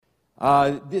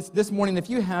This morning, if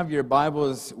you have your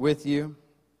Bibles with you,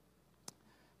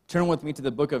 turn with me to the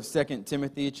book of 2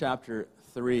 Timothy chapter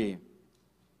 3.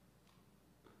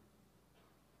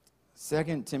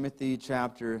 2 Timothy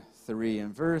chapter 3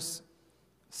 and verse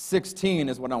 16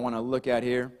 is what I want to look at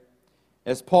here.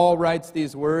 As Paul writes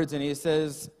these words, and he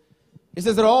says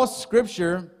that all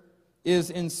Scripture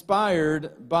is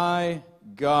inspired by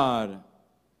God,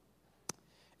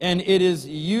 and it is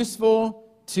useful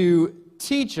to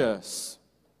teach us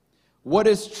what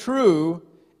is true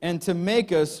and to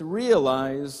make us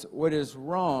realize what is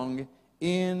wrong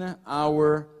in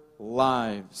our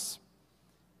lives.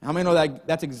 How many know that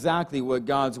that's exactly what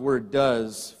God's Word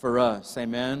does for us?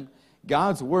 Amen.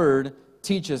 God's Word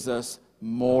teaches us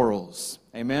morals.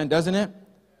 Amen, doesn't it?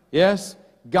 Yes?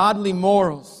 Godly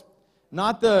morals.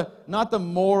 Not the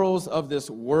morals of this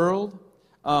world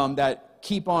that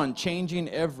keep on changing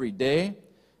every day,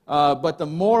 but the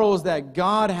morals that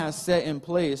God has set in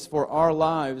place for our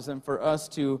lives and for us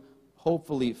to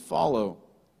hopefully follow.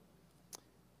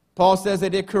 Paul says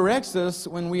that it corrects us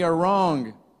when we are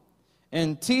wrong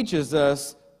and teaches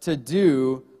us to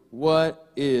do what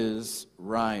is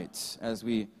right. As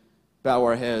we bow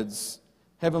our heads,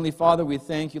 Heavenly Father, we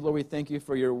thank you, Lord, we thank you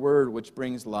for your word which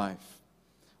brings life.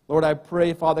 Lord, I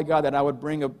pray, Father God, that I would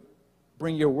bring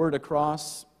your word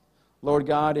across, Lord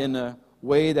God, in a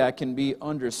way that can be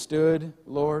understood,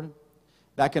 Lord,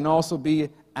 that can also be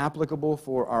applicable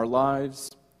for our lives.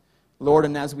 Lord,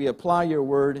 and as we apply your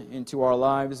word into our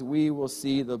lives, we will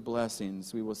see the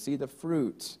blessings. We will see the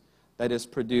fruit that is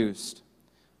produced.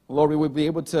 Lord, we would be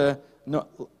able to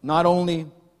not only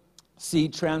see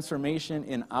transformation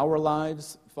in our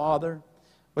lives, Father,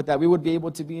 but that we would be able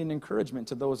to be an encouragement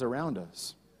to those around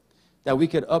us. That we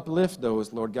could uplift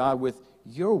those, Lord God, with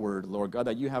your word, Lord God,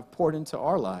 that you have poured into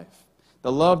our life.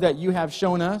 The love that you have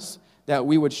shown us, that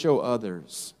we would show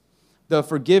others. The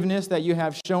forgiveness that you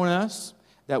have shown us,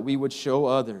 that we would show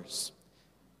others.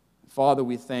 Father,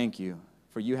 we thank you,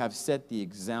 for you have set the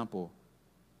example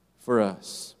for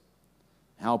us.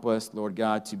 Help us, Lord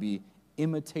God, to be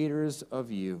imitators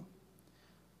of you.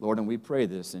 Lord, and we pray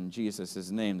this in Jesus'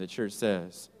 name. The church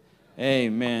says,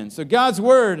 amen. So God's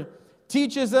word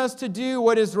teaches us to do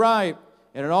what is right,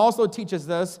 and it also teaches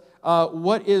us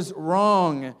what is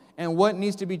wrong and what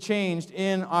needs to be changed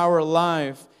in our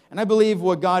life. And I believe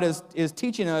what God is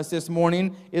teaching us this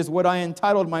morning is what I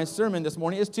entitled my sermon this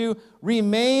morning, is to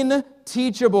remain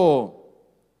teachable.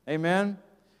 Amen?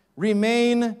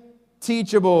 Remain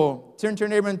teachable. Turn to your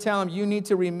neighbor and tell him, you need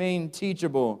to remain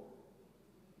teachable.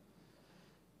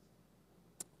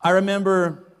 I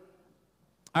remember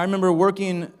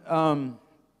working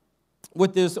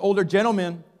with this older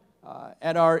gentleman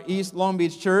at our East Long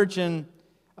Beach church, and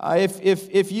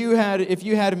if you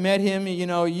had met him, you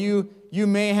know, you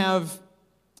may have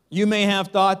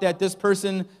thought that this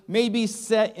person may be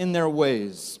set in their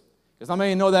ways. Because how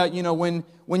many know that, you know,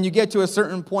 when you get to a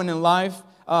certain point in life,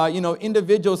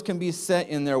 individuals can be set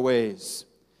in their ways.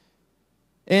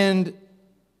 And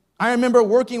I remember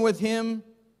working with him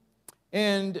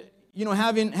and, you know,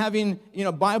 having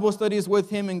Bible studies with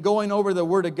him and going over the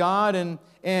Word of God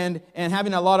and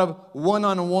having a lot of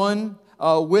one-on-one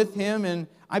with him. And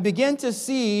I began to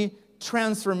see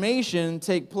transformation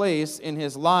take place in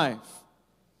his life.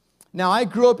 Now, I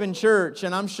grew up in church,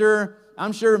 and I'm sure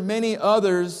many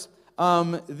others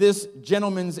this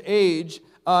gentleman's age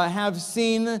have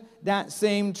seen that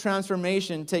same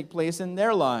transformation take place in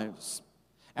their lives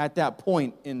at that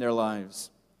point in their lives.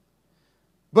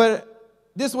 But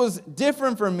this was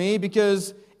different for me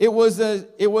because it was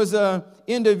a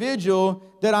individual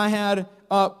that I had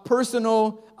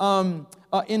personal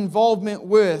involvement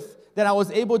with, that I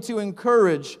was able to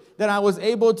encourage, that I was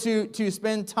able to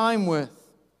spend time with.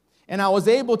 And I was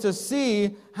able to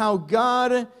see how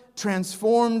God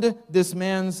transformed this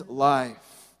man's life.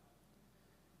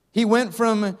 He went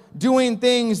from doing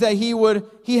things that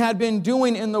he had been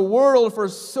doing in the world for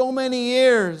so many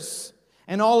years,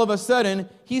 and all of a sudden,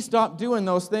 he stopped doing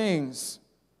those things.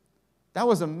 That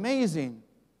was amazing.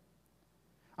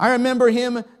 I remember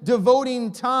him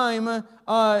devoting time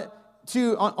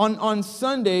on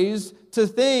Sundays to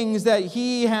things that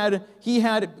he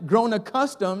had grown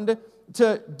accustomed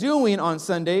to doing on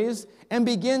Sundays, and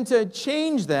begin to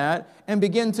change that and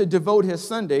begin to devote his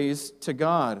Sundays to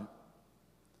God.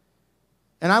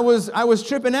 And I was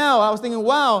tripping out. I was thinking,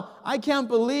 wow, I can't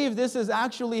believe this is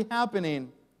actually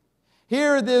happening.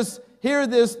 Here this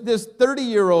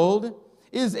 30-year-old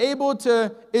is able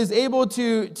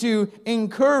to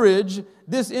encourage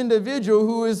this individual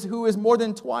who is more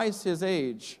than twice his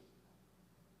age.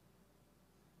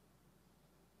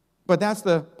 But that's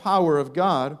the power of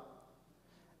God.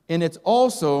 and it's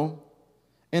also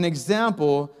an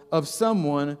example of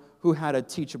someone who had a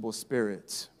teachable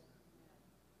spirit.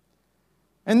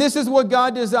 And this is what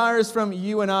God desires from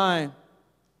you and I.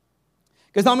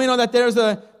 Because how many know that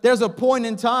there's a point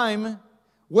in time,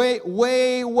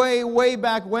 way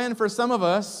back when for some of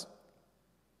us,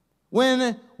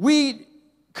 when we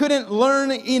couldn't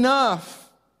learn enough.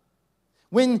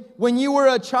 When you were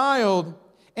a child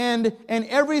and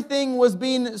everything was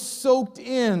being soaked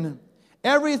in.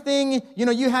 Everything,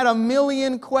 you had a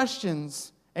million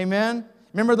questions. Amen?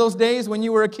 Remember those days when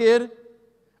you were a kid?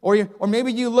 Or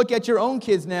maybe you look at your own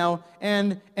kids now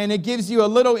and it gives you a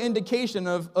little indication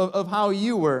of how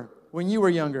you were when you were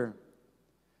younger.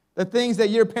 The things that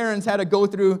your parents had to go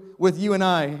through with you and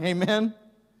I. Amen?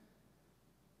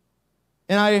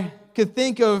 And I could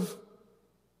think of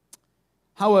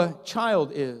how a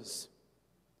child is.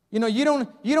 You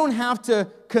don't have to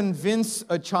convince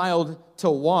a child to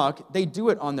walk. They do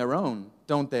it on their own,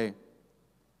 don't they?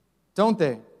 Don't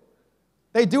they?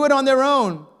 They do it on their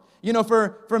own.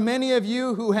 For many of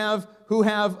you who have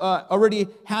already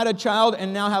had a child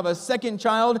and now have a second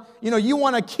child, you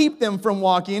want to keep them from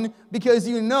walking because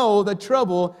you know the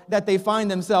trouble that they find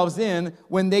themselves in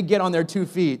when they get on their 2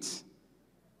 feet.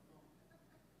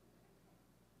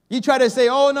 You try to say,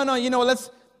 oh, no,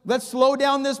 let's slow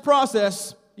down this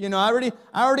process. I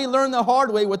already learned the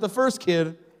hard way with the first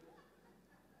kid.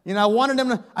 I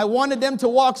wanted them to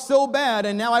walk so bad,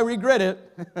 and now I regret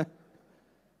it.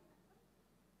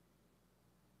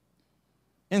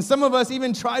 And some of us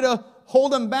even try to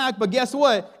hold them back, but guess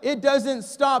what? It doesn't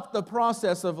stop the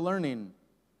process of learning.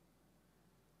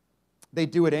 They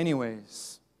do it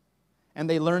anyways. And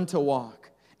they learn to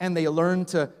walk, and they learn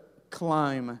to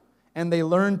climb, and they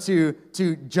learn to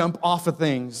jump off of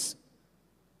things.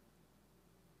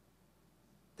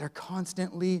 They're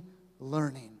constantly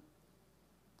learning.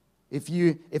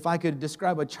 If I could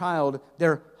describe a child,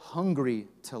 they're hungry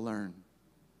to learn.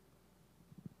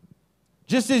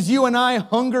 Just as you and I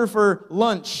hunger for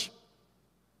lunch.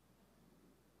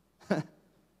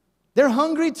 They're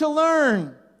hungry to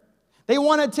learn. They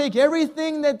want to take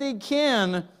everything that they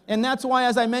can. And that's why,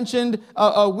 as I mentioned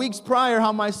weeks prior,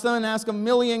 how my son asked a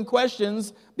million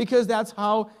questions, because that's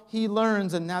how he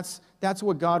learns, and that's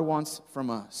what God wants from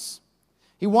us.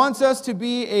 He wants us to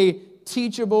be a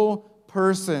teachable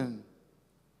person.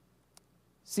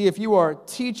 See, if you are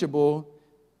teachable,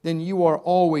 then you are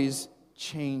always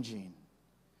changing.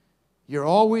 You're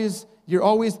always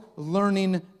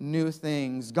learning new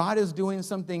things. God is doing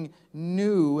something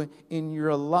new in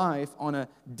your life on a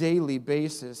daily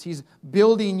basis. He's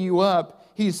building you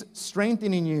up. He's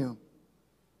strengthening you.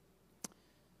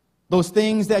 Those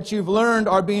things that you've learned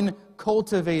are being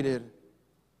cultivated.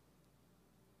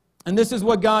 And this is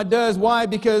what God does. Why?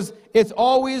 Because it's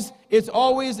always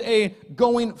a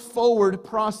going forward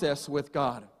process with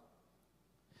God.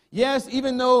 Yes,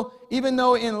 even though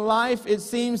in life it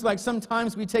seems like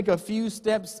sometimes we take a few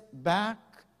steps back,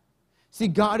 see,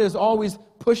 God is always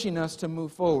pushing us to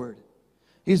move forward.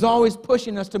 He's always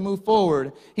pushing us to move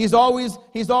forward. He's always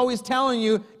telling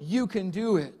you, you can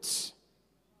do it.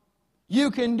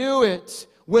 You can do it.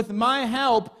 With my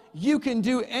help, you can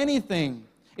do anything.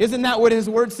 Isn't that what His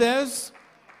Word says?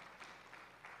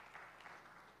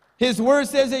 His Word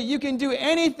says that you can do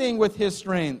anything with His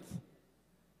strength.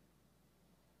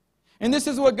 And this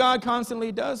is what God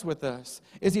constantly does with us,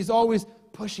 is He's always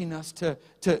pushing us to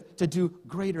do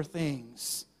greater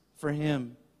things for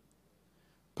Him.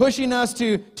 Pushing us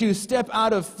to step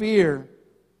out of fear.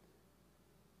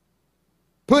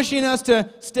 Pushing us to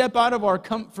step out of our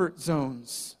comfort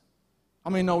zones. I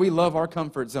mean, no, we love our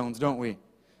comfort zones, don't we?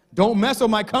 Don't mess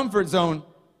with my comfort zone.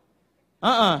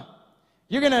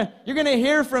 You're gonna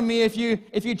hear from me if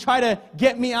you try to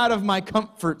get me out of my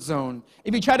comfort zone.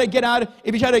 If you try to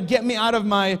get me out of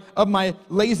my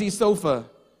lazy sofa.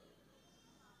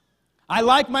 I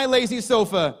like my lazy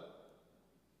sofa.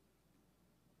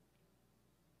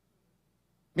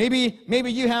 Maybe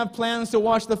you have plans to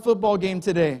watch the football game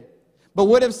today. But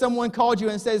what if someone called you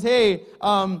and says, hey,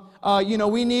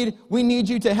 we need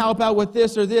you to help out with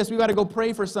this or this. We got to go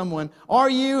pray for someone. Are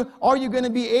you going to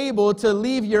be able to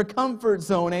leave your comfort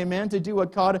zone, amen, to do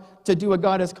what God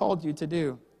has called you to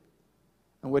do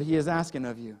and what He is asking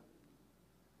of you?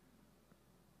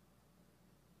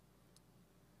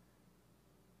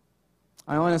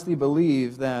 I honestly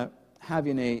believe that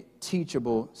having a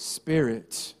teachable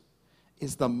spirit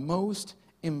is the most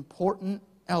important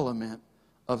element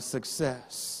of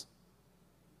success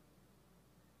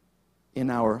in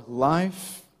our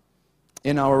life,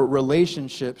 in our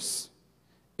relationships,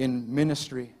 in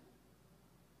ministry.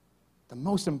 The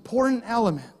most important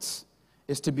element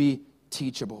is to be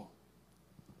teachable.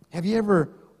 Have you ever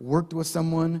worked with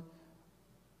someone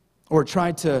or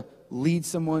tried to lead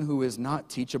someone who is not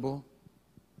teachable?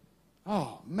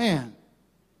 Oh, man.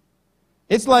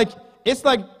 It's like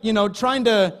trying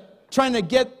to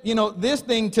get, this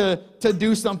thing to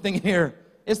do something here.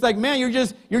 It's like, man,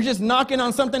 you're just knocking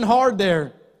on something hard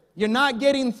there. You're not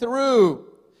getting through.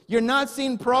 You're not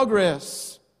seeing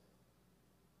progress.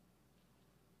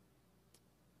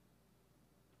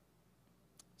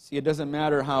 See, it doesn't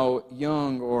matter how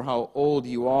young or how old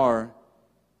you are,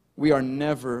 we are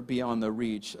never beyond the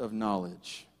reach of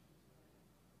knowledge.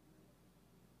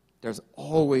 There's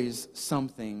always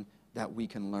something that we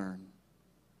can learn.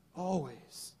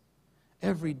 Always.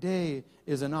 Every day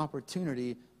is an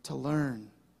opportunity to learn.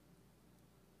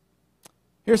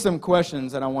 Here's some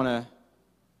questions that I want to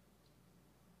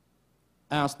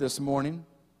ask this morning.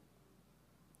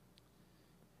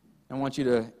 I want you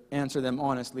to answer them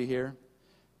honestly here.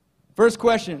 First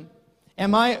question,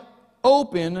 am I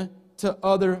open to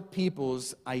other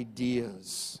people's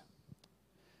ideas?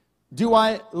 Do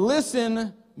I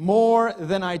listen more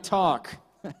than I talk?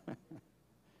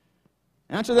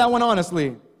 Answer that one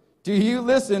honestly. Do you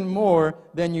listen more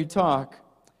than you talk?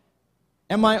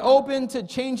 Am I open to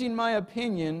changing my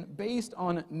opinion based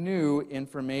on new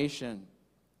information?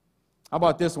 How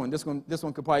about this one? This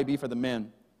one could probably be for the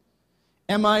men.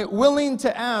 Am I willing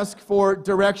to ask for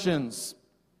directions?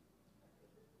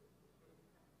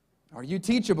 Are you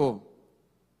teachable?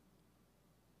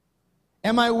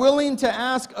 Am I willing to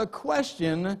ask a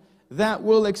question that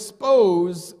will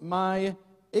expose my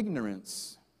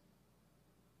ignorance?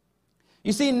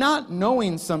 You see, not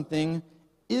knowing something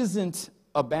isn't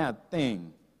a bad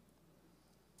thing.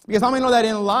 Because how many know that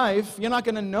in life, you're not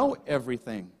going to know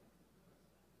everything?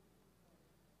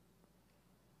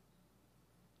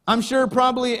 I'm sure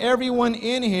probably everyone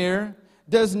in here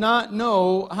does not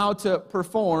know how to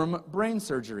perform brain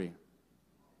surgery.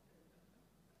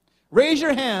 Raise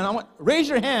your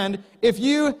hand if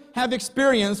you have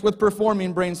experience with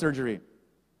performing brain surgery.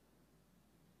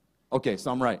 Okay, so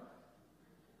I'm right.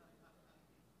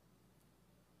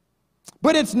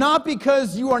 But it's not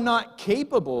because you are not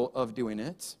capable of doing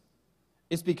it.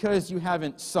 It's because you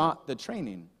haven't sought the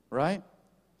training, right?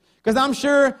 Because I'm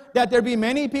sure that there'd be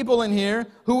many people in here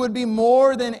who would be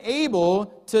more than able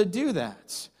to do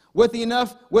that. With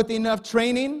enough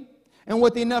training and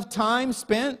with enough time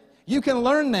spent, you can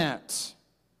learn that.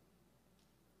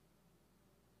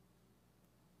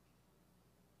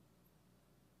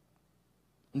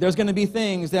 There's going to be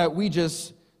things that we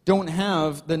just don't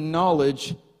have the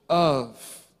knowledge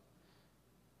of.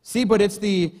 See, but it's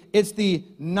the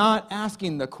not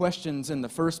asking the questions in the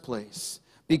first place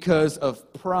because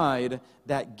of pride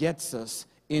that gets us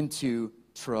into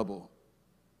trouble.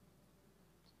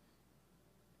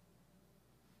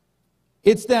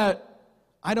 It's that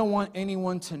I don't want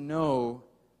anyone to know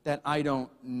that I don't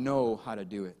know how to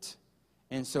do it.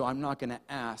 And so I'm not going to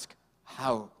ask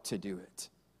how to do it.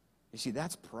 You see,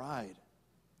 that's pride.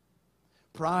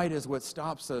 Pride is what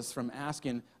stops us from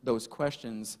asking those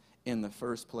questions in the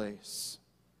first place.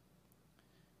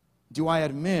 Do I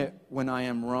admit when I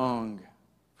am wrong?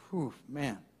 Whew,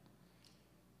 man.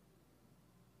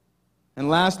 And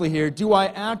lastly here, do I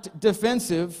act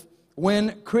defensive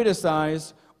when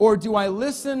criticized, or do I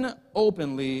listen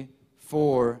openly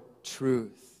for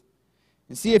truth?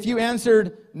 And see, if you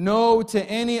answered no to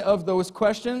any of those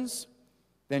questions,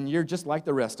 then you're just like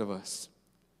the rest of us.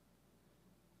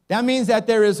 That means that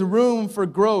there is room for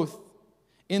growth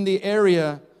in the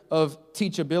area of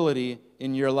teachability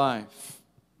in your life.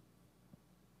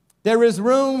 There is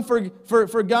room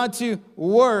for God to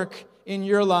work in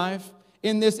your life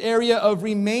in this area of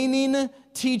remaining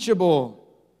teachable.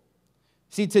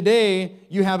 See, today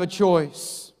you have a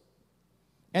choice.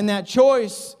 And that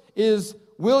choice is,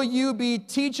 will you be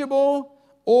teachable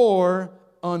or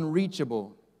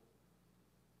unreachable?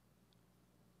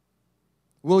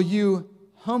 Will you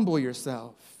humble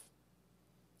yourself,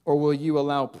 or will you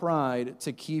allow pride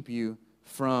to keep you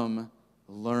from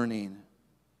learning?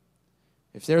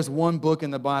 If there's one book in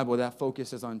the Bible that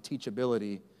focuses on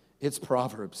teachability, it's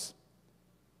Proverbs.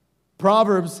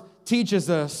 Proverbs teaches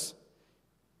us,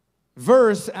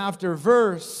 verse after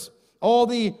verse, all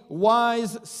the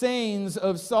wise sayings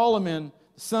of Solomon,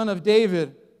 son of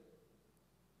David.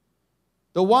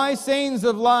 The wise sayings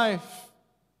of life.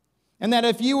 And that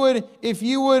if you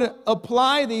would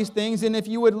apply these things and if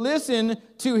you would listen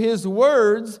to his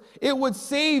words, it would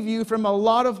save you from a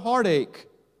lot of heartache.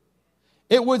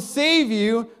 It would save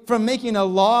you from making a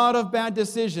lot of bad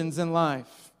decisions in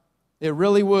life. It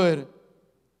really would.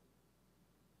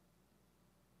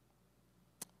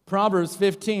 Proverbs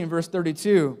 15, verse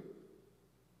 32.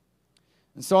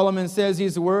 And Solomon says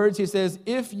these words. He says,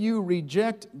 if you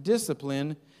reject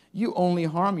discipline, you only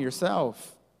harm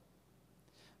yourself.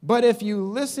 But if you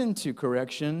listen to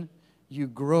correction, you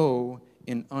grow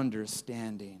in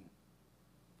understanding.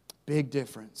 Big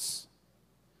difference.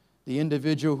 The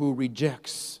individual who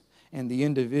rejects and the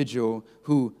individual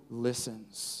who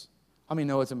listens. How many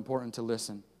know it's important to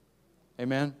listen?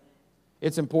 Amen?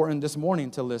 It's important this morning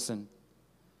to listen,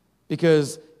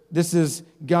 because this is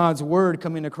God's word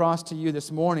coming across to you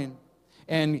this morning.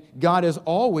 And God is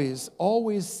always,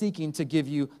 always seeking to give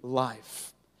you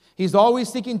life. He's always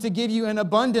seeking to give you an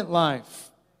abundant life.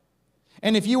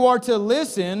 And if you are to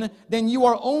listen, then you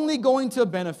are only going to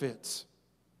benefit.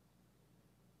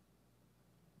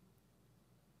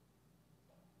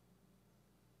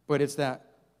 But it's that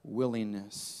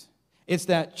willingness. It's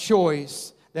that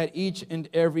choice that each and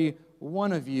every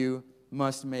one of you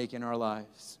must make in our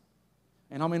lives.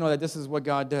 And how many know that this is what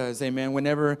God does? Amen.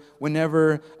 Whenever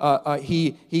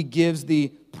He gives the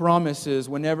promises,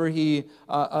 whenever He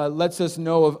lets us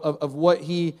know of what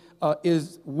He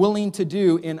is willing to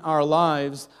do in our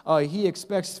lives, He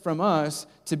expects from us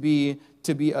to be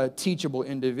a teachable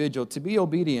individual, to be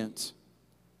obedient.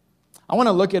 I want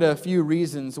to look at a few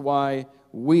reasons why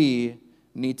we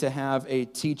need to have a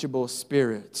teachable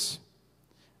spirit.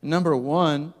 Number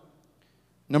one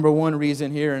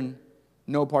reason here, in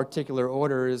no particular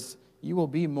order, is you will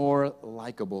be more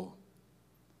likable.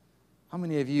 How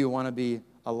many of you want to be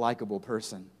a likable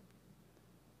person?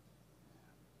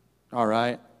 All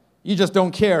right. You just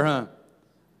don't care, huh?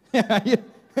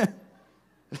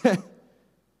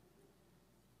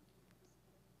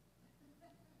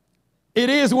 It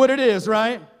is what it is,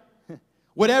 right?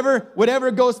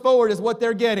 Whatever goes forward is what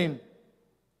they're getting.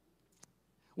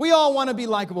 We all want to be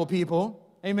likable people.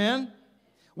 Amen.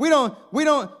 We don't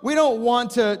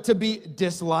want to be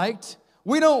disliked.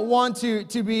 We don't want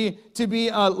to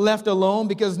be left alone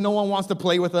because no one wants to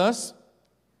play with us.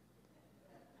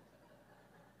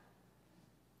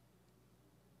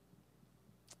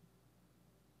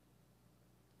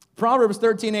 Proverbs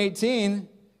 13:18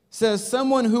 says,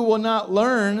 someone who will not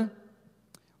learn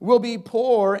will be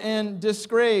poor and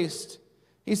disgraced.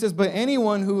 He says, but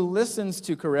anyone who listens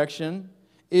to correction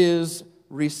is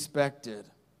respected.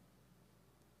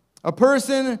 A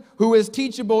person who is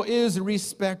teachable is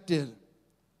respected.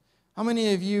 How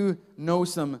many of you know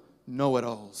some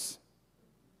know-it-alls?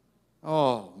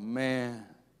 Oh, man.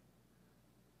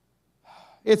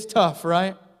 It's tough,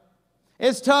 right?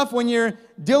 It's tough when you're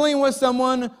dealing with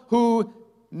someone who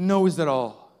knows it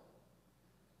all.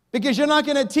 Because you're not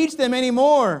going to teach them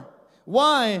anymore.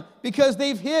 Why? Because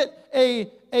they've hit a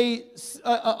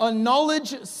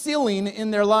knowledge ceiling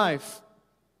in their life.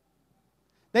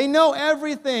 They know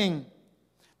everything.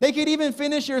 They could even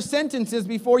finish your sentences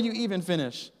before you even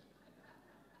finish.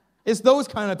 It's those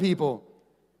kind of people.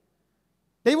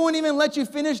 They won't even let you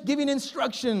finish giving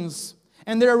instructions,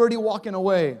 and they're already walking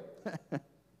away.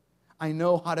 I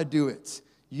know how to do it.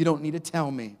 You don't need to tell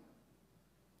me.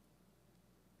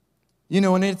 You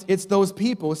know, and it's those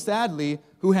people, sadly,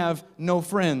 who have no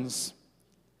friends.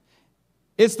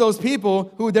 It's those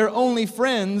people who their only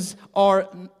friends are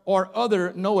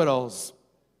other know-it-alls.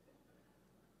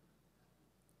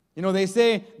 You know, they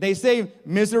say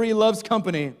misery loves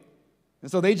company. And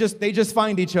so they just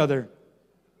find each other.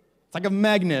 It's like a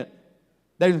magnet.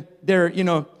 They're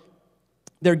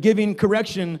giving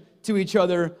correction to each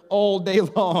other all day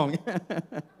long.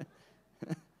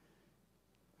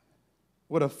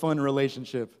 What a fun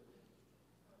relationship.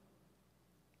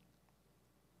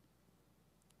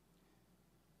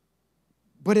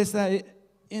 But it's that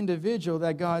individual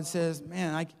that God says,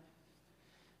 man,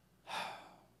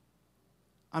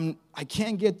 I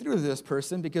can't get through to this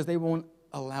person because they won't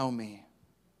allow me.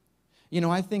 You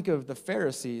know, I think of the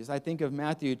Pharisees. I think of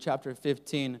Matthew chapter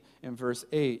 15 and verse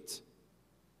 8,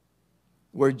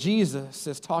 where Jesus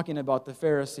is talking about the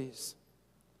Pharisees.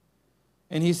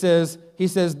 And he says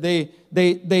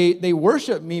they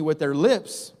worship me with their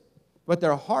lips, but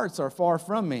their hearts are far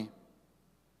from me.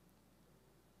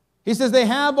 He says they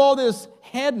have all this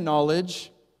head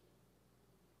knowledge,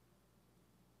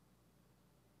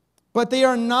 but they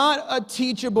are not a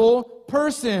teachable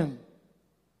person.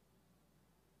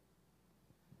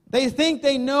 They think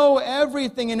they know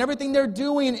everything and everything they're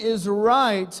doing is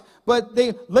right, but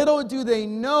little do they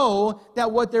know that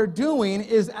what they're doing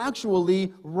is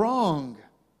actually wrong,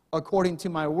 according to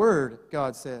my word,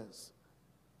 God says.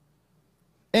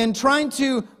 And trying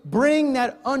to bring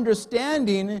that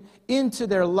understanding into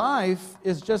their life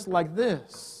is just like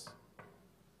this.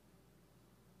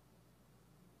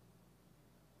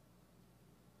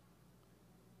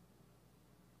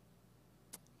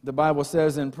 The Bible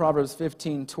says in Proverbs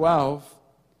 15:12,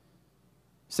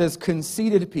 says,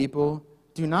 conceited people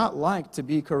do not like to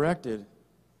be corrected.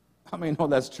 I mean, no,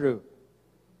 that's true.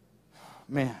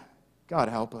 Man, God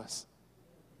help us.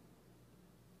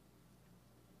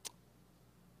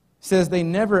 Says they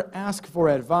never ask for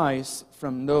advice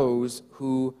from those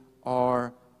who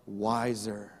are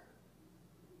wiser.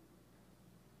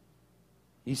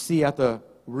 You see, at the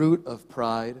root of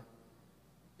pride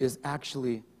is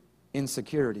actually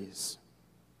insecurities.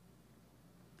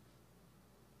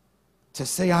 To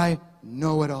say I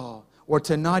know it all, or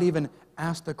to not even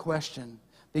ask the question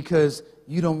because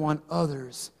you don't want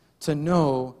others to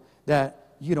know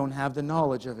that you don't have the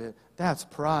knowledge of it. That's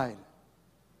pride.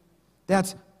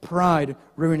 That's pride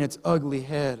rearing its ugly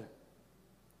head.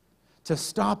 To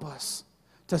stop us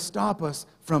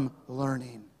from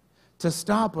learning, to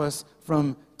stop us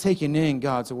from taking in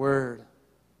God's word,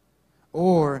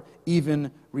 or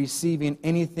even receiving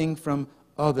anything from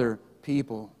other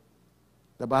people.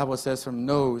 The Bible says from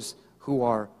those who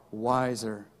are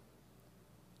wiser.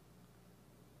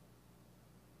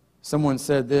 Someone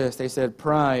said this, they said,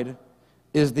 pride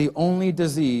is the only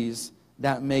disease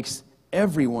that makes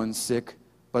everyone sick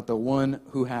but the one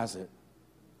who has it.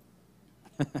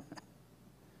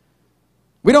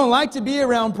 We don't like to be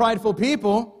around prideful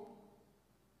people.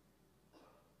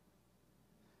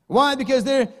 Why? Because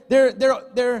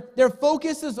their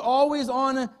focus is always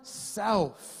on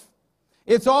self.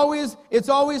 It's always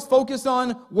focused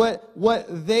on what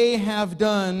they have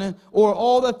done or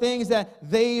all the things that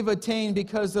they've attained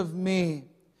because of me.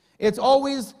 It's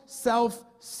always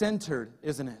self-centered,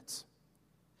 isn't it?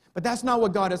 But that's not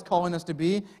what God is calling us to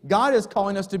be. God is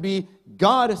calling us to be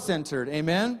God-centered.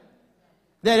 Amen?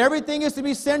 That everything is to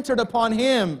be centered upon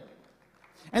Him.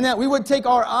 And that we would take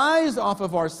our eyes off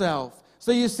of ourselves.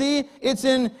 So you see, it's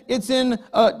in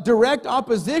direct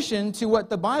opposition to what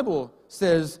the Bible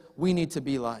says we need to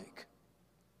be like.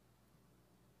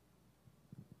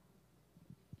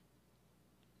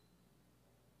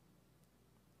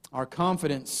 Our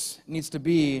confidence needs to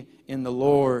be in the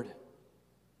Lord.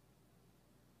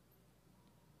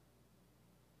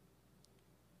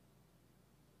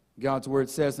 God's word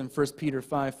says in 1 Peter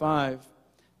 5:5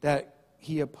 that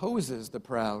He opposes the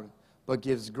proud, but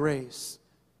gives grace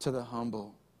to the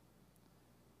humble.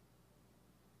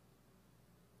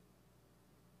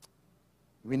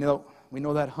 We know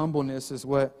that humbleness is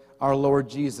what our Lord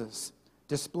Jesus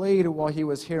displayed while He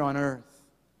was here on earth.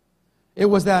 It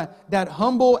was that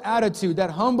humble attitude,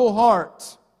 that humble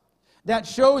heart that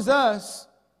shows us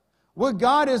what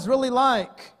God is really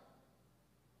like.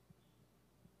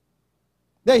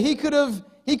 That He could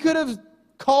have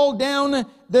called down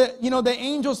the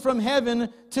angels from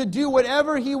heaven to do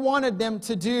whatever He wanted them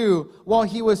to do while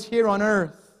He was here on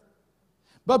earth.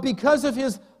 But because of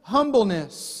His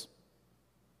humbleness,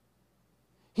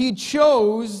 He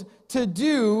chose to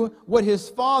do what His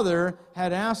Father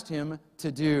had asked Him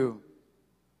to do.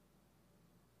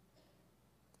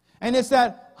 And it's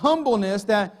that humbleness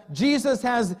that Jesus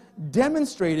has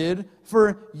demonstrated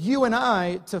for you and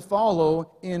I to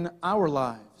follow in our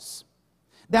lives.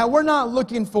 That we're not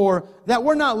looking for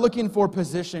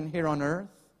position here on earth.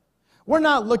 We're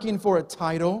not looking for a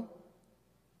title.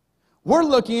 We're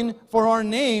looking for our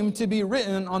name to be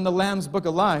written on the Lamb's Book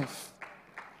of Life.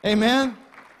 Amen.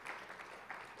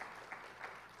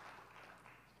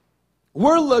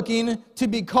 We're looking to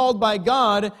be called by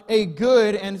God a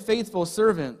good and faithful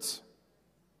servant.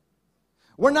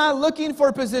 We're not looking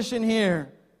for position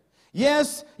here.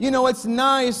 Yes, it's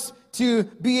nice to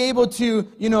be able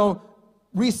to,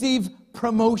 receive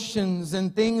promotions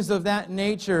and things of that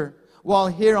nature while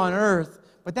here on earth.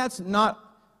 But that's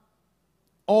not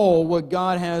all what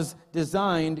God has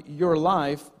designed your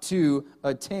life to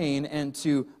attain and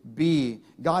to be.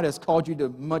 God has called you to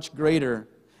much greater.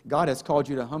 God has called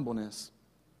you to humbleness.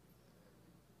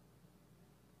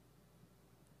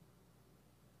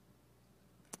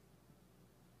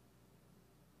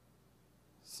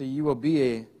 See, you will be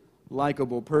a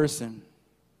likable person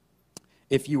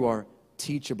if you are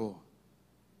teachable.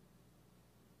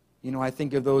 I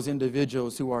think of those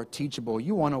individuals who are teachable.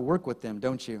 You want to work with them,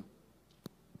 don't you?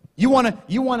 You want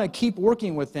to keep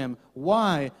working with them.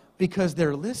 Why? Because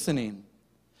they're listening.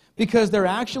 Because they're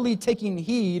actually taking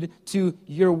heed to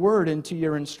your word and to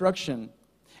your instruction.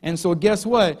 And so guess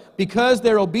what? Because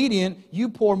they're obedient, you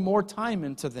pour more time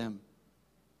into them.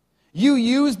 You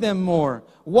use them more.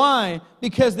 Why?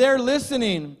 Because they're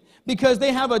listening. Because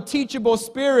they have a teachable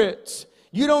spirit.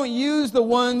 You don't use the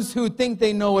ones who think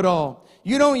they know it all.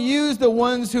 You don't use the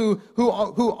ones who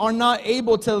are not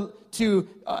able to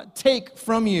take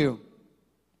from you.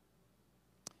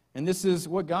 And this is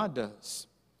what God does.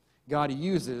 God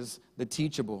uses the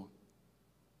teachable.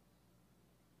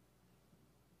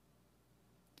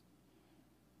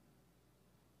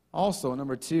 Also,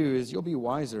 number 2 is you'll be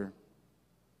wiser.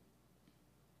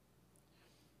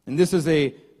 And this is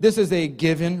a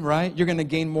given, right? You're going to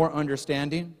gain more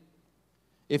understanding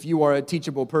if you are a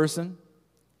teachable person.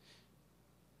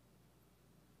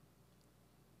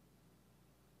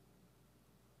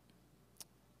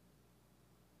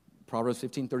 Proverbs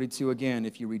 15:32 again,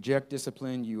 if you reject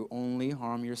discipline, you only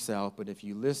harm yourself, but if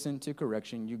you listen to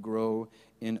correction, you grow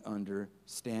in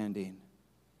understanding.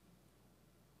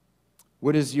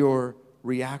 What is your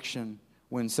reaction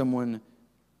when someone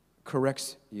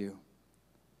corrects you?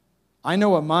 I know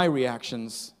what my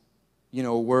reactions,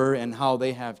 were and how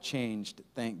they have changed,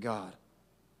 thank God.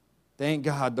 Thank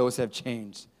God those have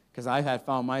changed, because I had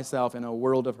found myself in a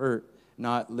world of hurt,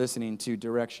 not listening to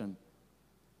direction.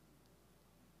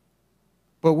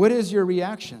 But what is your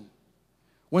reaction?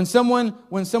 When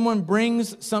someone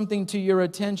brings something to your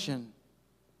attention,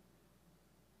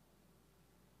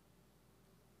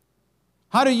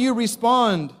 how do you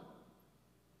respond?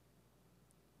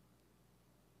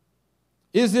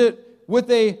 Is it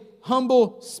with a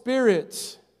humble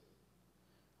spirit?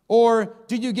 Or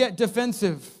do you get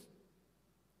defensive?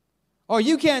 Oh,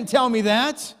 you can't tell me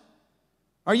that.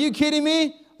 Are you kidding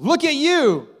me? Look at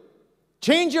you.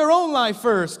 Change your own life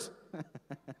first.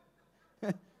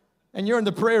 And you're in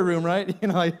the prayer room, right?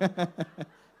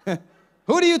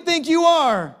 Who do you think you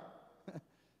are?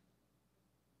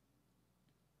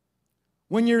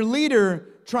 When your leader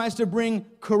tries to bring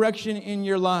correction in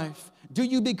your life, do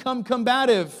you become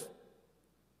combative?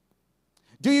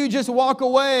 Do you just walk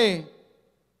away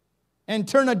and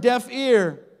turn a deaf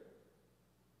ear?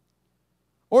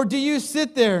 Or do you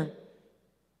sit there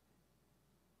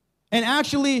and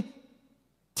actually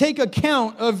take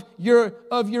account of your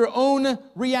own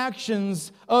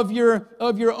reactions, of your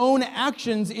own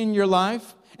actions in your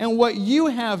life, and what you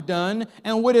have done,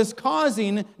 and what is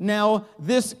causing now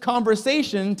this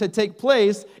conversation to take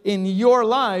place in your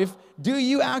life? Do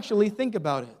you actually think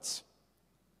about it?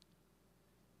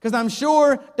 Because I'm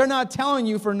sure they're not telling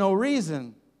you for no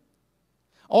reason.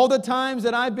 All the times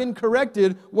that I've been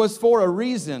corrected was for a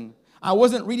reason. I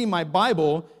wasn't reading my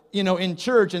Bible, in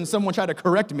church and someone tried to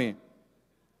correct me.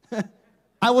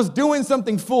 I was doing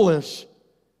something foolish.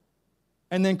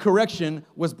 And then correction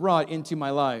was brought into my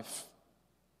life.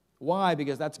 Why?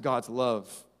 Because that's God's love.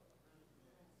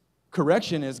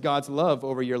 Correction is God's love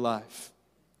over your life.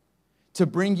 To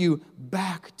bring you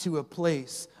back to a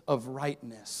place of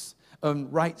rightness,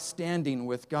 of right standing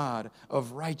with God,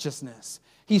 of righteousness.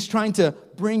 He's trying to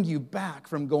bring you back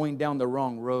from going down the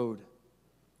wrong road.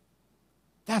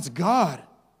 That's God.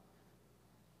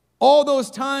 All those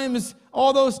times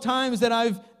that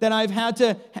I've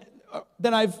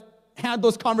had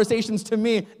those conversations to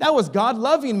me, that was God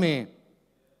loving me.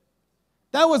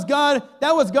 That was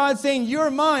God saying,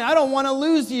 "You're mine. I don't want to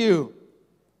lose you.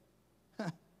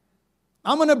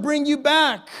 I'm going to bring you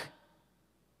back."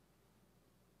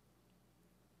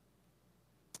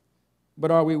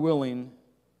 But are we willing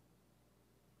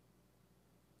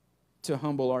to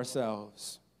humble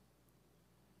ourselves?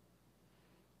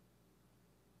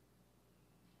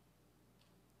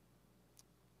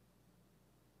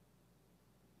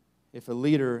 If a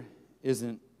leader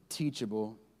isn't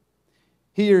teachable,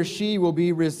 he or she will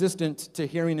be resistant to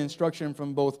hearing instruction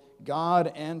from both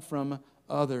God and from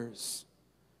others,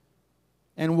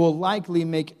 and will likely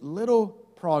make little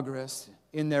progress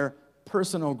in their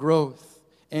personal growth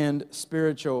and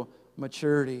spiritual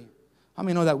maturity. How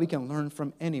many know that we can learn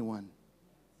from anyone?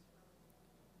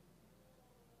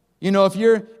 If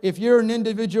you're an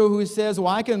individual who says, "Well,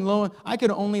 I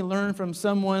can only learn from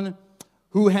someone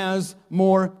who has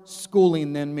more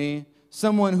schooling than me,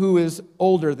 someone who is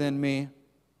older than me,"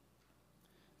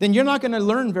 then you're not going to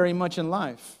learn very much in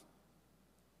life.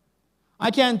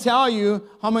 I can't tell you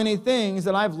how many things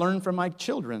that I've learned from my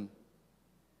children.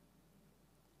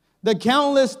 The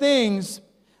countless things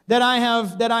that I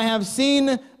have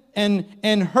seen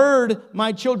and heard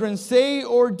my children say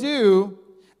or do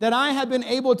that I have been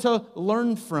able to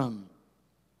learn from.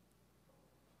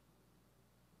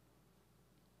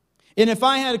 And if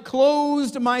I had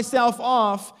closed myself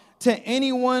off to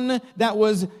anyone that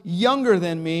was younger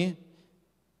than me,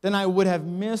 then I would have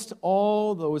missed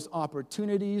all those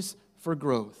opportunities for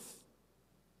growth.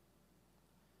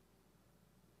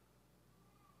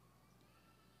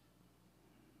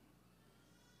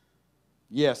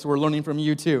 Yes, we're learning from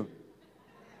you too.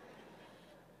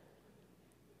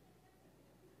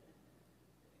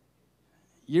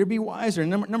 You'll be wiser.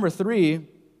 Number 3,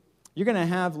 you're going to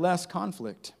have less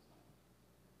conflict.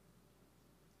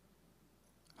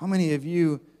 How many of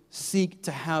you seek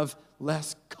to have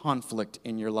less conflict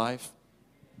in your life?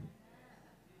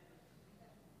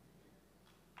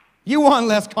 You want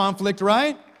less conflict,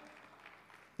 right?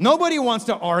 Nobody wants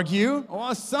to argue.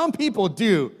 Well, some people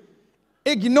do.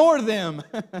 Ignore them.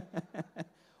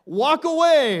 Walk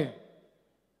away.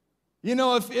 You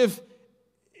know,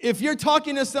 if you're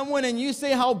talking to someone and you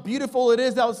say how beautiful it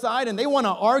is outside and they want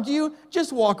to argue,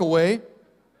 just walk away.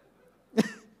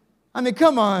 I mean,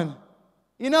 come on.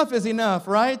 Enough is enough,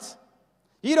 right?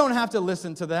 You don't have to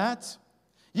listen to that.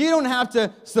 You don't have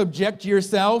to subject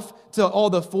yourself to all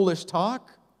the foolish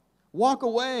talk. Walk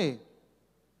away.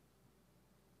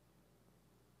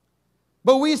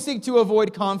 But we seek to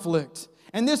avoid conflict.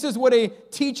 And this is what a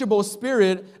teachable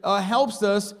spirit helps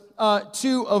us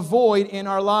to avoid in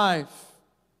our life.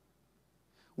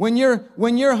 When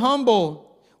you're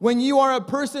humble, when you are a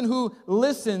person who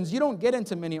listens, you don't get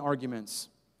into many arguments.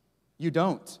 You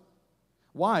don't.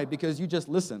 Why? Because you just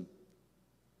listen.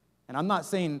 And I'm not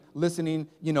saying listening,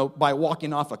 by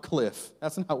walking off a cliff.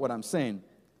 That's not what I'm saying.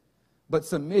 But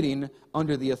submitting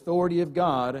under the authority of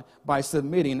God by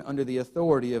submitting under the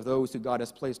authority of those who God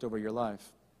has placed over your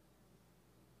life.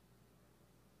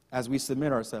 As we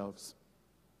submit ourselves.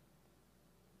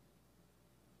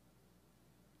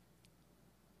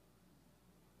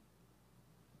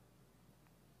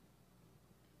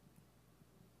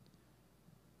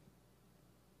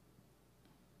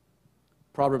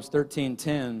 Proverbs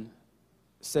 13:10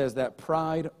 says that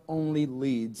pride only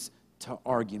leads to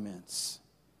arguments.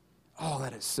 Oh,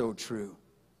 that is so true.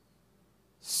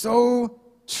 So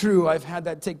true. I've had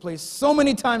that take place so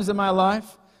many times in my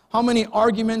life. How many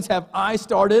arguments have I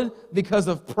started because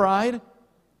of pride?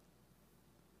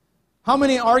 How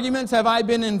many arguments have I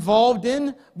been involved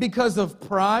in because of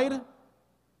pride?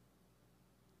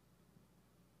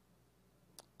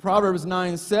 Proverbs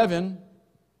 9:7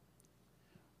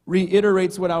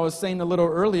 reiterates what I was saying a little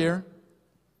earlier.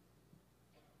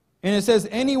 And it says,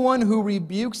 anyone who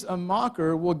rebukes a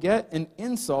mocker will get an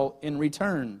insult in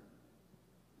return.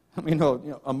 I mean,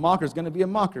 a mocker is going to be a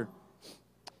mocker.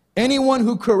 Anyone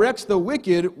who corrects the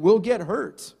wicked will get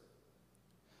hurt.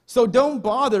 So don't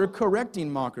bother correcting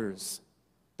mockers.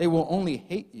 They will only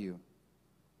hate you.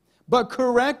 But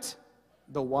correct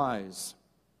the wise,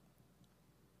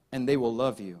 and they will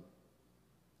love you.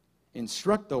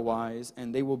 Instruct the wise,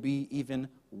 and they will be even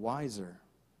wiser.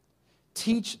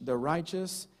 Teach the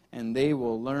righteous, and they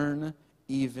will learn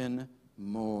even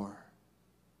more.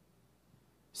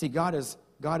 See, God is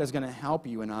going to help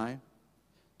you and I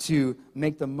to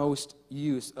make the most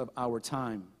use of our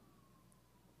time.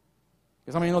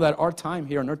 Because how many know that our time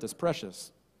here on earth is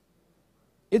precious?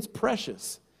 It's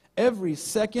precious. Every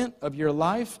second of your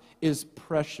life is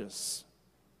precious.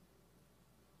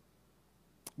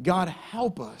 God,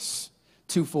 help us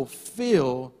to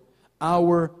fulfill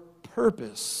our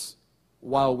purpose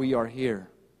while we are here.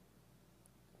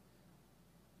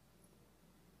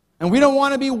 And we don't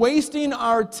want to be wasting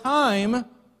our time,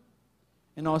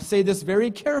 and I'll say this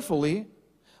very carefully,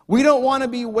 we don't want to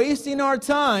be wasting our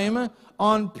time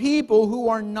on people who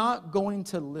are not going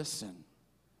to listen.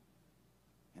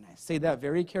 And I say that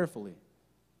very carefully,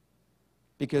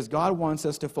 because God wants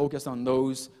us to focus on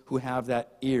those who have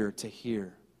that ear to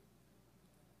hear.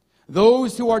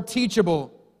 Those who are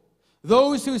teachable,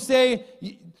 those who say,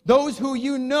 those who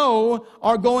you know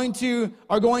are going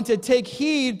to take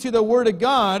heed to the Word of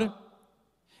God,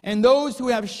 and those who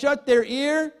have shut their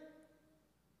ear,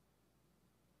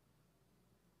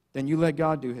 then you let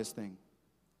God do His thing.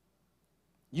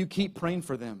 You keep praying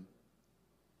for them.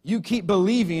 You keep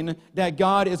believing that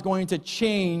God is going to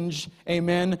change,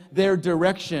 amen, their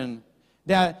direction.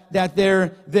 That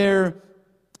their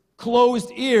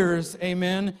closed ears,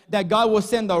 amen, that God will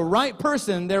send the right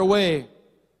person their way.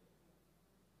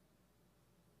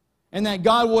 And that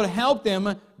God will help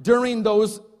them during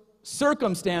those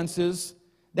circumstances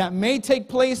that may take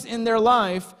place in their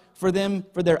life for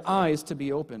their eyes to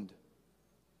be opened.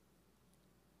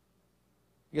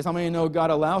 Because how many know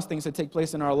God allows things to take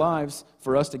place in our lives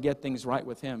for us to get things right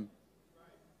with Him?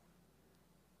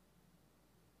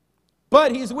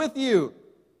 But He's with you.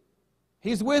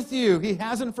 He's with you. He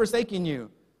hasn't forsaken you.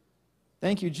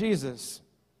 Thank you, Jesus.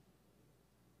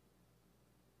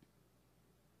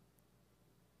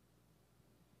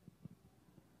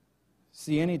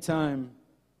 See, anytime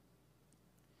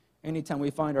we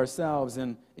find ourselves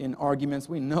in arguments,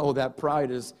 we know that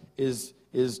pride is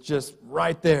just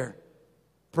right there.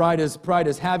 Pride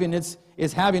is having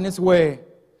its way.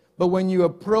 But when you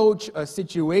approach a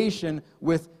situation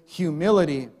with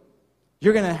humility,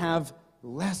 you're going to have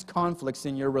less conflicts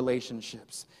in your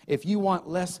relationships. If you want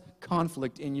less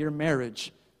conflict in your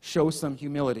marriage, show some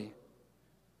humility.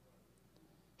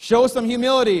 Show some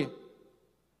humility.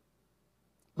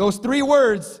 Those 3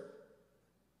 words,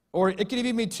 or it could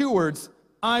even be 2 words,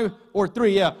 or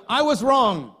 3, yeah. I was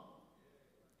wrong.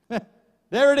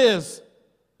 There it is.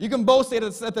 You can both say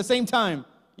it at the same time.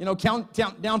 Count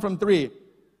down from 3.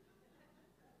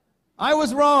 I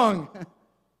was wrong.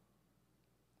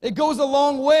 It goes a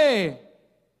long way.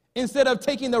 Instead of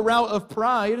taking the route of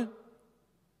pride,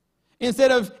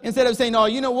 instead of saying, "Oh,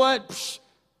 you know what? Psh,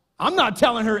 I'm not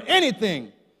telling her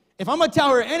anything. If I'm going to tell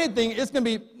her anything, it's going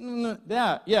to be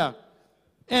that, yeah."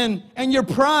 And your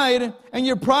pride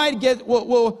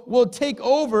will take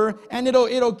over, and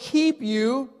it'll keep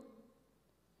you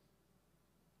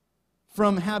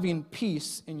from having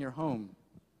peace in your home.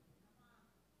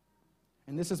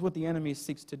 And this is what the enemy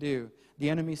seeks to do. The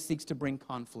enemy seeks to bring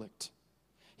conflict.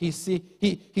 He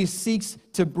seeks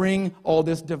to bring all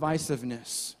this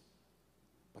divisiveness.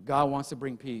 But God wants to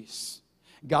bring peace.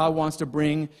 God wants to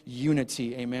bring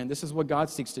unity. Amen. This is what God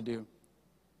seeks to do.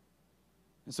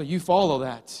 And so you follow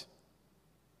that.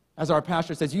 As our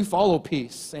pastor says, you follow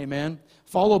peace. Amen.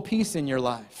 Follow peace in your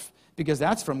life, because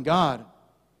that's from God.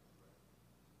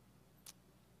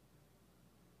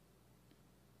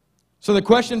 So the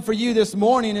question for you this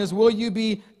morning is, will you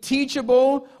be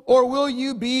teachable or will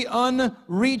you be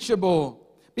unreachable?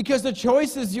 Because the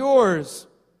choice is yours.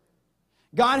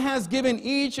 God has given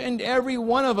each and every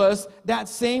one of us that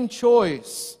same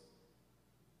choice.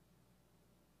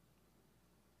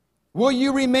 Will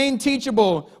you remain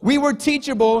teachable? We were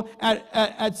teachable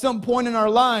at some point in our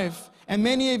life, and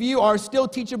many of you are still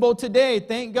teachable today.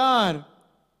 Thank God.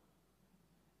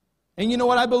 And you know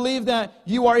what? I believe that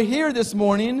you are here this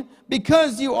morning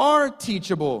because you are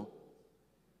teachable.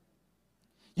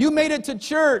 You made it to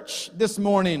church this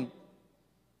morning.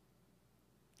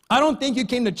 I don't think you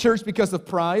came to church because of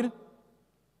pride.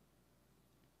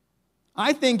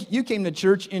 I think you came to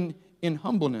church in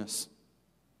humbleness.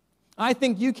 I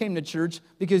think you came to church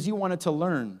because you wanted to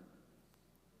learn.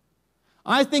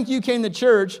 I think you came to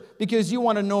church because you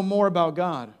want to know more about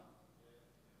God.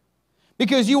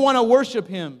 Because you want to worship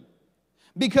Him.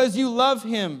 Because you love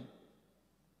Him.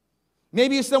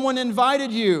 Maybe someone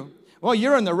invited you. Well,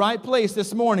 you're in the right place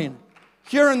this morning.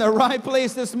 You're in the right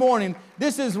place this morning.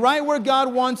 This is right where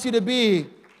God wants you to be.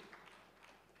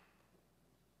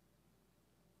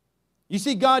 You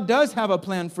see, God does have a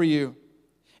plan for you.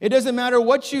 It doesn't matter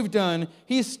what you've done.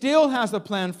 He still has a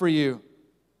plan for you.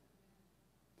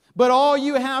 But all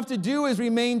you have to do is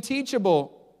remain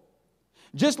teachable.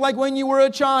 Just like when you were a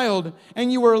child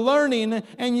and you were learning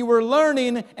and you were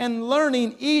learning and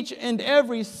learning each and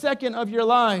every second of your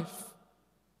life.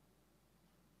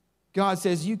 God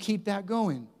says, you keep that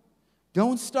going.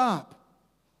 Don't stop.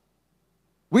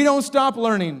 We don't stop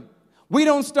learning. We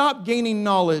don't stop gaining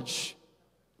knowledge.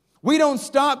 We don't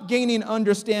stop gaining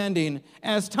understanding.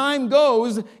 As time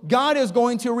goes, God is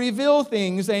going to reveal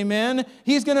things, amen?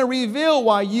 He's going to reveal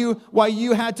why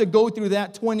you had to go through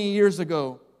that 20 years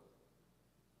ago.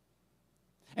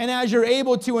 And as you're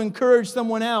able to encourage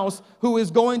someone else who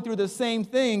is going through the same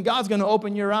thing, God's going to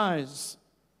open your eyes.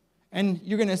 And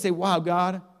you're going to say, wow,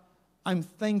 God, I'm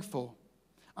thankful.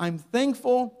 I'm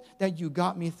thankful that you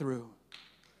got me through.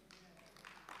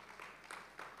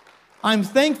 I'm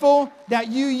thankful that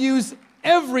you use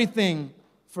everything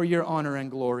for your honor and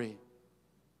glory.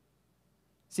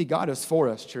 See, God is for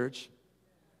us, church.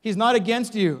 He's not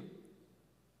against you.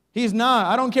 He's not.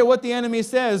 I don't care what the enemy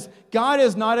says. God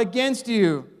is not against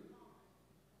you.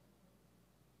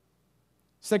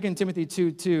 2 Timothy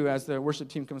 2:2, as the worship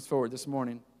team comes forward this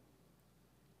morning.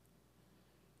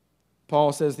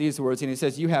 Paul says these words, and he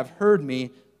says, you have heard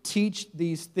me teach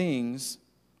these things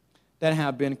that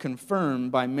have been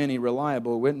confirmed by many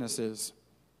reliable witnesses.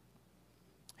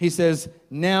 He says,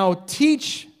 now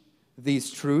teach these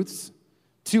truths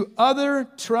to other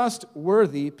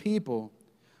trustworthy people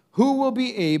who will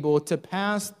be able to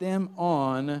pass them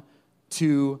on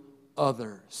to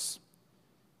others.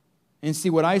 And see,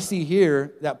 what I see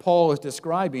here that Paul is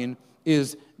describing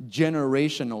is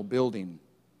generational building.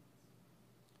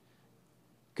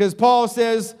 Because Paul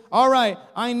says, all right,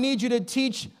 I need you to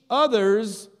teach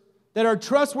others that are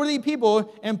trustworthy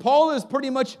people. And Paul is pretty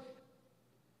much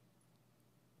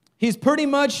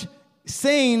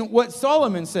saying what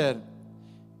Solomon said.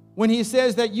 When he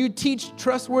says that you teach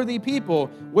trustworthy people,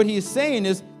 what he's saying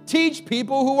is teach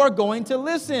people who are going to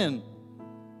listen.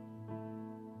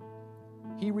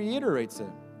 He reiterates it.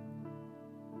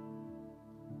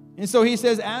 And so he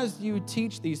says, as you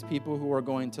teach these people who are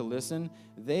going to listen,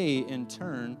 they in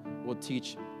turn will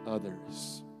teach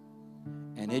others.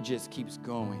 And it just keeps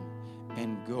going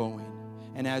and going.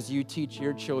 And as you teach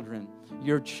your children,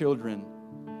 your children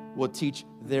will teach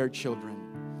their children,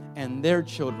 and their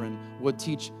children will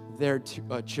teach their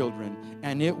children,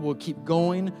 and it will keep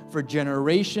going for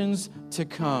generations to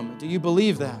come. Do you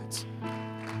believe that?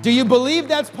 Do you believe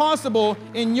that's possible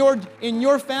in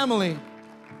your family?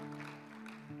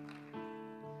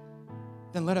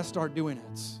 Then let us start doing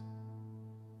it.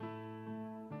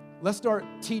 Let's start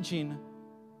teaching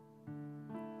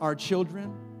our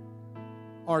children,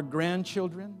 our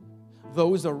grandchildren,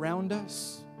 those around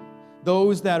us,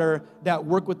 those that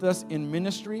work with us in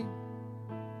ministry,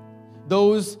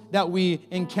 those that we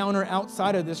encounter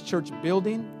outside of this church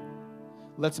building.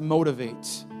 Let's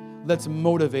motivate. Let's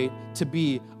motivate to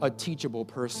be a teachable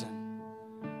person.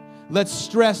 Let's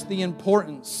stress the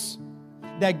importance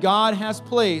that God has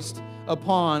placed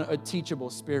upon a teachable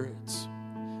spirit.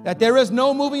 That there is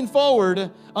no moving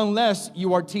forward unless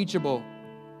you are teachable.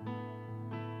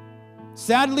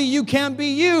 Sadly, you can't be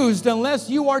used unless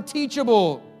you are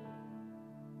teachable.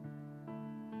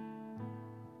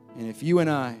 And if you and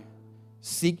I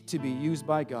seek to be used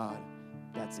by God,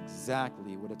 that's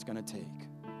exactly what it's going to take.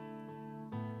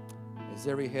 As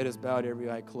every head is bowed,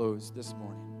 every eye closed this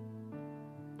morning,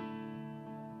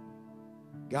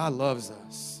 God loves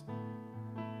us.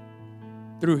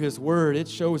 Through His Word, it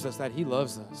shows us that He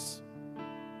loves us.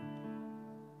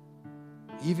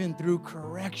 Even through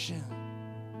correction,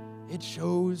 it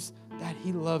shows that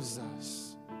He loves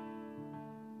us.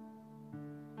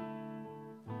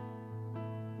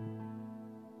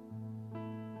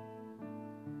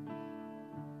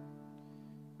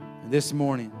 This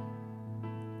morning,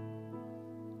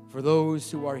 for those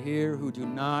who are here who do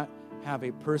not have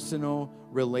a personal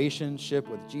relationship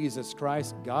with Jesus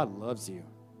Christ, God loves you.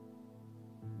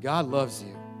 God loves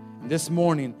you. And this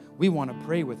morning, we want to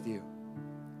pray with you.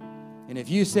 And if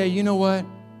you say, you know what?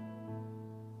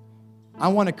 I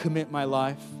want to commit my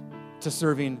life to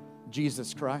serving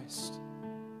Jesus Christ.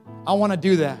 I want to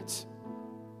do that.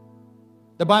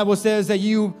 The Bible says that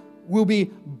you will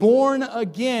be born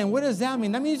again. What does that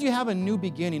mean? That means you have a new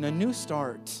beginning, a new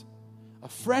start, a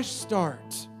fresh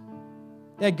start.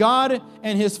 That God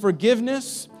and His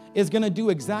forgiveness is going to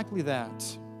do exactly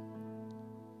that.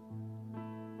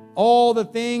 All the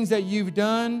things that you've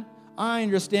done, I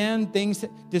understand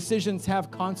decisions have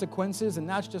consequences, and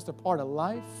that's just a part of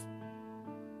life.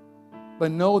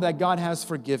 But know that God has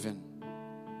forgiven.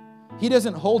 He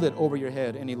doesn't hold it over your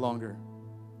head any longer,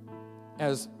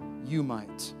 as you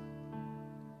might.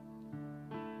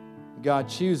 God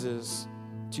chooses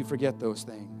to forget those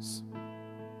things.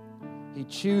 He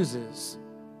chooses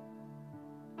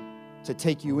to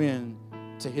take you in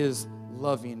to His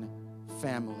loving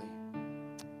family.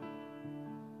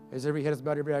 As every head is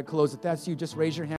bowed, every eye closed, if that's you, just raise your hand.